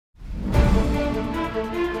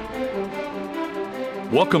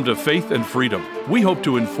Welcome to Faith and Freedom. We hope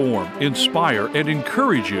to inform, inspire, and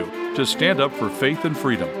encourage you to stand up for faith and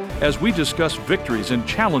freedom as we discuss victories and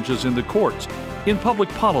challenges in the courts, in public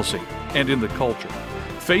policy, and in the culture.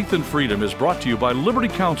 Faith and Freedom is brought to you by Liberty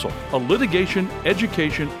Counsel, a litigation,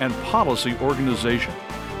 education, and policy organization.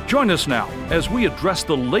 Join us now as we address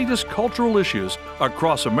the latest cultural issues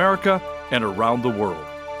across America and around the world.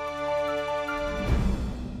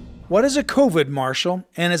 What is a COVID marshal,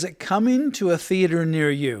 and is it coming to a theater near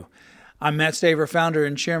you? I'm Matt Staver, founder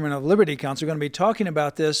and chairman of Liberty Counsel. We're going to be talking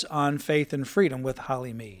about this on Faith and Freedom with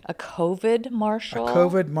Holly Mead. A COVID marshal? A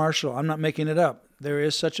COVID marshal. I'm not making it up. There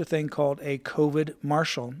is such a thing called a COVID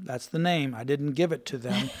marshal. That's the name. I didn't give it to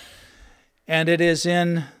them. And it is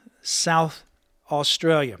in South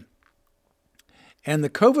Australia. And the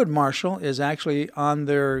COVID marshal is actually on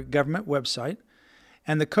their government website.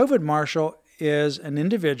 And the COVID marshal is an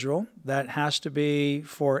individual that has to be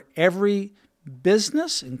for every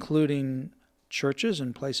business, including churches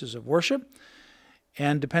and places of worship,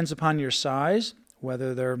 and depends upon your size,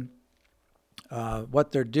 whether they're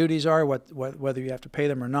what their duties are, whether you have to pay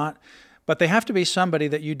them or not. But they have to be somebody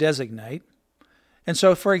that you designate. And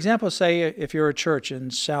so, for example, say if you're a church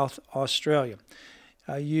in South Australia,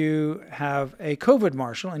 you have a COVID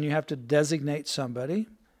marshal and you have to designate somebody.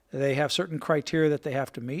 They have certain criteria that they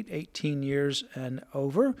have to meet, 18 years and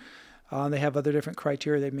over. They have other different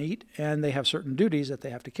criteria they meet, and they have certain duties that they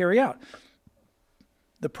have to carry out.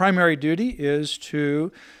 The primary duty is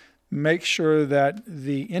to make sure that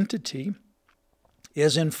the entity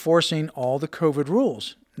is enforcing all the COVID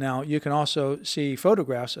rules. Now, you can also see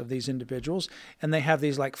photographs of these individuals, and they have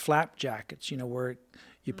these like flap jackets, where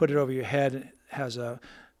you put it over your head, and it has a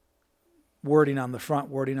wording on the front,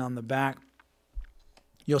 wording on the back.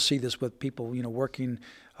 You'll see this with people, working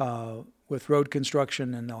with road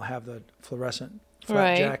construction, and they'll have the fluorescent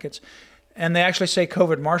flap jackets. And they actually say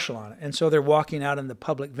COVID marshal on it. And so they're walking out in the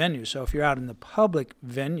public venues. So if you're out in the public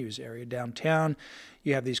venues area downtown,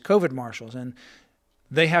 you have these COVID marshals. And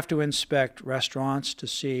they have to inspect restaurants to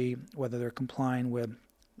see whether they're complying with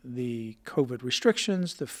the COVID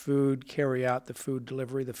restrictions, the food carry out, the food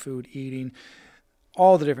delivery, the food eating,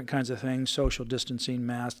 all the different kinds of things, social distancing,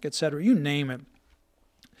 mask, etc. You name it.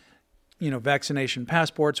 Vaccination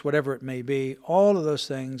passports, whatever it may be, all of those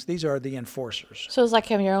things, these are the enforcers. So it's like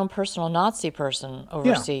having your own personal Nazi person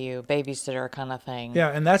oversee you, babysitter kind of thing. Yeah,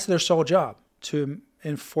 and that's their sole job, to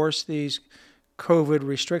enforce these COVID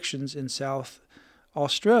restrictions in South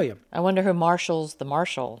Australia. I wonder who marshals the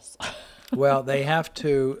marshals. Well, they have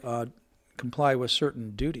to comply with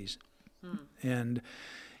certain duties. And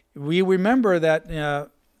we remember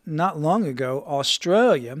that not long ago,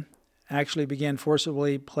 Australia actually began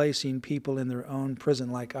forcibly placing people in their own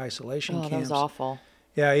prison-like isolation camps. That was awful.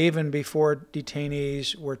 Yeah, even before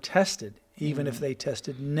detainees were tested, even if they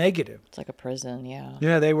tested negative. It's like a prison, yeah.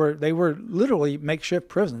 Yeah, they were literally makeshift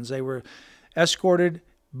prisons. They were escorted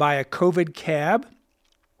by a COVID cab,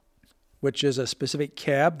 which is a specific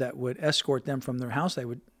cab that would escort them from their house. They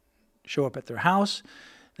would show up at their house.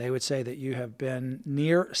 They would say that you have been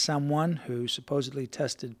near someone who supposedly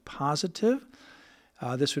tested positive.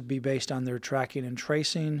 This would be based on their tracking and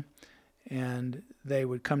tracing, and they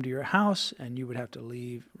would come to your house, and you would have to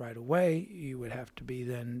leave right away. You would have to be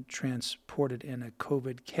then transported in a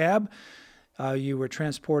COVID cab. You were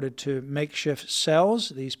transported to makeshift cells.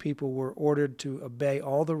 These people were ordered to obey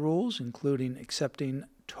all the rules, including accepting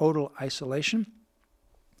total isolation.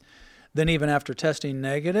 Then even after testing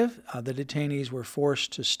negative, the detainees were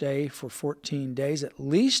forced to stay for 14 days at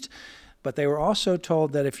least. But they were also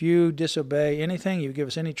told that if you disobey anything, you give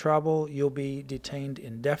us any trouble, you'll be detained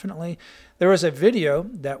indefinitely. There was a video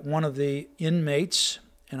that one of the inmates,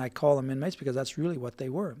 and I call them inmates because that's really what they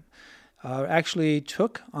were, actually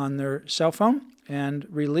took on their cell phone and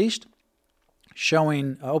released,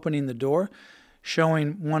 opening the door,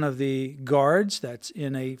 showing one of the guards that's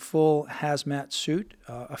in a full hazmat suit,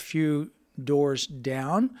 a few doors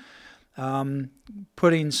down,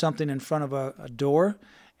 putting something in front of a door.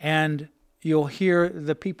 And you'll hear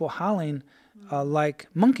the people howling like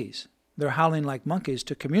monkeys. They're howling like monkeys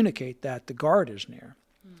to communicate that the guard is near.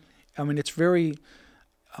 I mean, it's very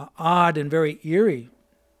odd and very eerie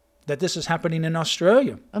that this is happening in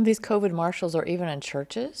Australia. And these COVID marshals are even in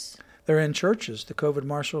churches? They're in churches. The COVID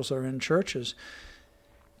marshals are in churches.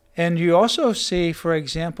 And you also see, for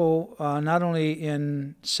example, not only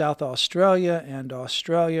in South Australia and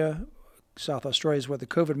Australia, South Australia is where the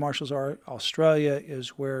COVID marshals are. Australia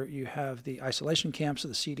is where you have the isolation camps. The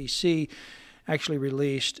CDC actually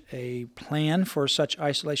released a plan for such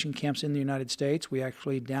isolation camps in the United States. We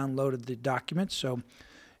actually downloaded the document, so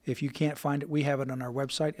If you can't find it, we have it on our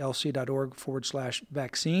website,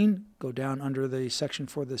 lc.org/vaccine. Go down under the section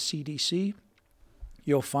for the CDC.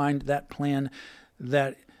 You'll find that plan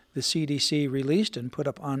that the CDC released and put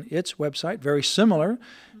up on its website, very similar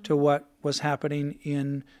to what was happening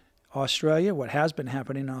in Australia, what has been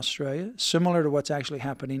happening in Australia, similar to what's actually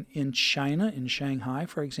happening in China, in Shanghai,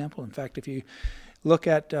 for example. In fact, if you look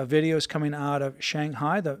at videos coming out of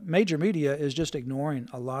Shanghai, the major media is just ignoring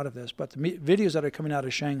a lot of this. But the videos that are coming out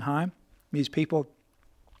of Shanghai, these people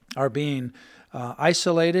are being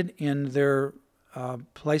isolated in their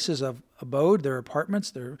places of abode, their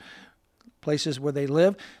apartments, their places where they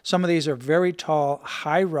live. Some of these are very tall,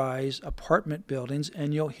 high-rise apartment buildings,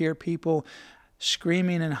 and you'll hear people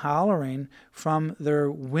screaming and hollering from their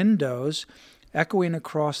windows, echoing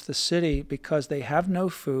across the city because they have no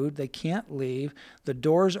food, they can't leave, the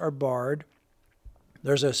doors are barred.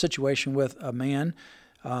 There's a situation with a man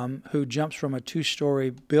who jumps from a 2-story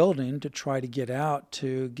building to try to get out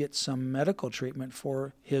to get some medical treatment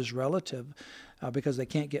for his relative because they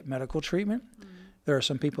can't get medical treatment. There are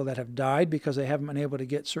some people that have died because they haven't been able to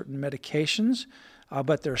get certain medications,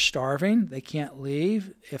 but they're starving. They can't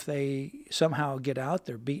leave. If they somehow get out,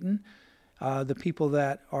 they're beaten. The people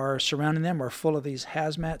that are surrounding them are full of these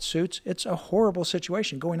hazmat suits. It's a horrible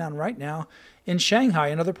situation going on right now in Shanghai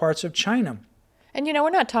and other parts of China. And, we're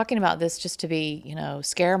not talking about this just to be,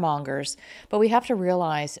 scaremongers, but we have to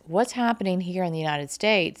realize what's happening here in the United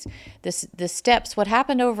States. The steps, what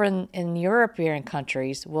happened over in European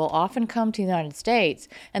countries will often come to the United States.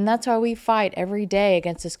 And that's why we fight every day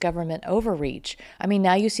against this government overreach. I mean,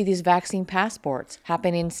 now you see these vaccine passports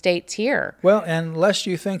happening in states here. Well, and lest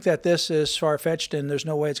you think that this is far-fetched and there's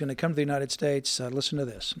no way it's going to come to the United States, listen to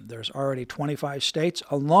this. There's already 25 states,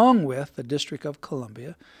 along with the District of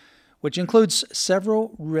Columbia, which includes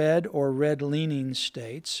several red or red-leaning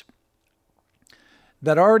states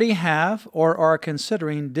that already have or are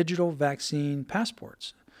considering digital vaccine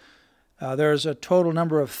passports. There's a total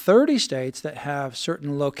number of 30 states that have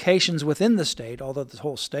certain locations within the state, although the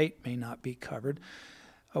whole state may not be covered,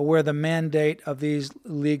 where the mandate of these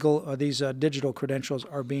digital credentials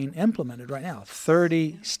are being implemented right now.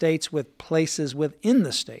 30 states with places within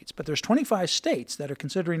the states, but there's 25 states that are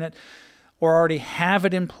considering it or already have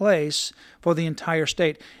it in place for the entire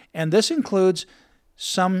state. And this includes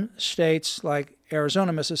some states like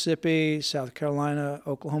Arizona, Mississippi, South Carolina,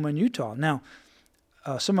 Oklahoma, and Utah. Now,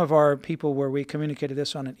 some of our people where we communicated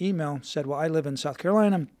this on an email said, well, I live in South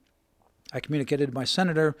Carolina. I communicated to my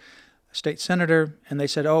senator, state senator, and they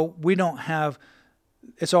said, oh, we don't have,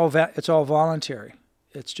 it's all voluntary.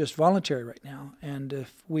 It's just voluntary right now. And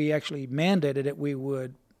if we actually mandated it, we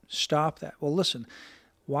would stop that. Well, listen,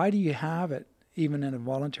 why do you have it even in a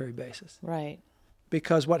voluntary basis? Right.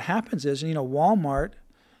 Because what happens is, Walmart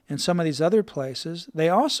and some of these other places, they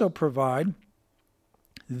also provide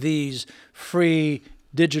these free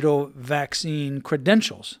digital vaccine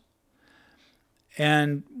credentials.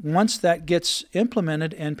 And once that gets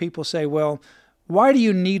implemented and people say, well, why do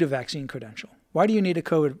you need a vaccine credential? Why do you need a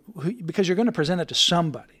COVID? Because you're going to present it to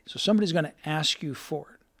somebody. So somebody's going to ask you for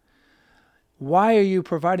it. Why are you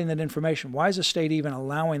providing that information? Why is the state even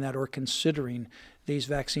allowing that or considering these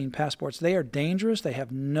vaccine passports? They are dangerous. They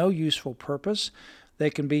have no useful purpose.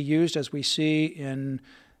 They can be used, as we see in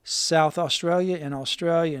South Australia, in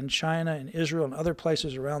China, in Israel, and other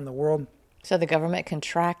places around the world. So the government can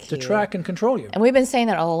track you. To track and control you. And we've been saying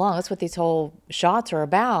that all along. That's what these whole shots are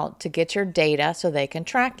about, to get your data so they can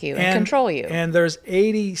track you and control you. And there's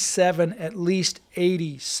at least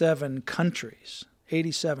 87 countries.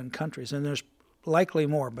 87 countries, and there's likely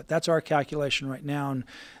more, but that's our calculation right now, and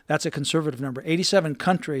that's a conservative number. 87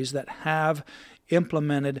 countries that have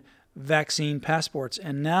implemented vaccine passports.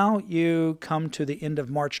 And now you come to the end of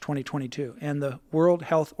March 2022, and the World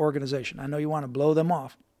Health Organization, I know you want to blow them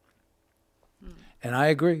off, and I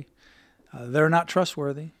agree. They're not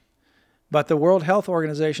trustworthy, but the World Health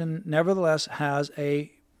Organization nevertheless has a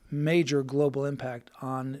major global impact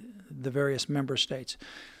on the various member states.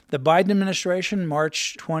 The Biden administration,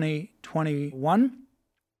 March 2021,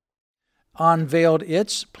 unveiled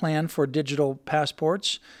its plan for digital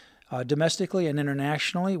passports domestically and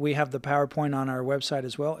internationally. We have the PowerPoint on our website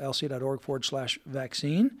as well,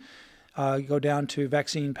 lc.org/vaccine. Go down to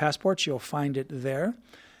vaccine passports. You'll find it there.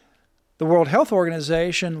 The World Health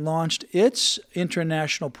Organization launched its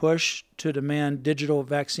international push to demand digital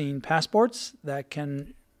vaccine passports that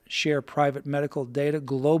can share private medical data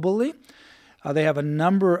globally. They have a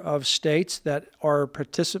number of states that are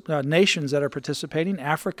nations that are participating,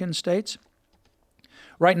 African states.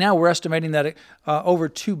 Right now, we're estimating that over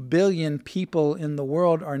 2 billion people in the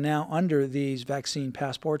world are now under these vaccine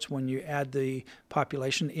passports when you add the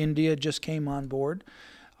population. India just came on board.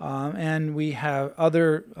 And we have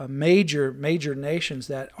other major nations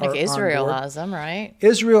that are like Israel on board. has them, right?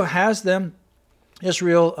 Israel has them.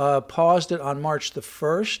 Israel paused it on March the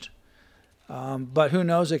 1st. But who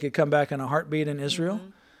knows, it could come back in a heartbeat in Israel. Mm-hmm.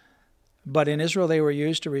 But in Israel, they were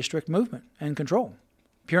used to restrict movement and control,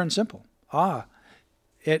 pure and simple.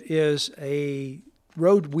 It is a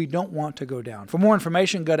road we don't want to go down. For more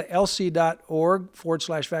information, go to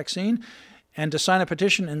lc.org/vaccine. And to sign a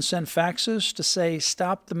petition and send faxes to say,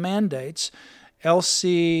 stop the mandates,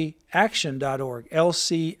 lcaction.org,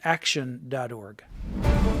 lcaction.org.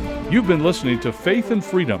 You've been listening to Faith and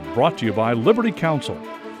Freedom, brought to you by Liberty Counsel.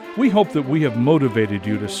 We hope that we have motivated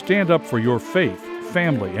you to stand up for your faith,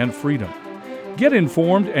 family, and freedom. Get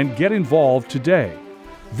informed and get involved today.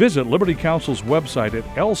 Visit Liberty Counsel's website at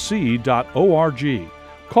lc.org.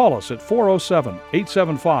 Call us at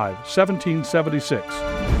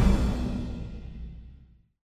 407-875-1776.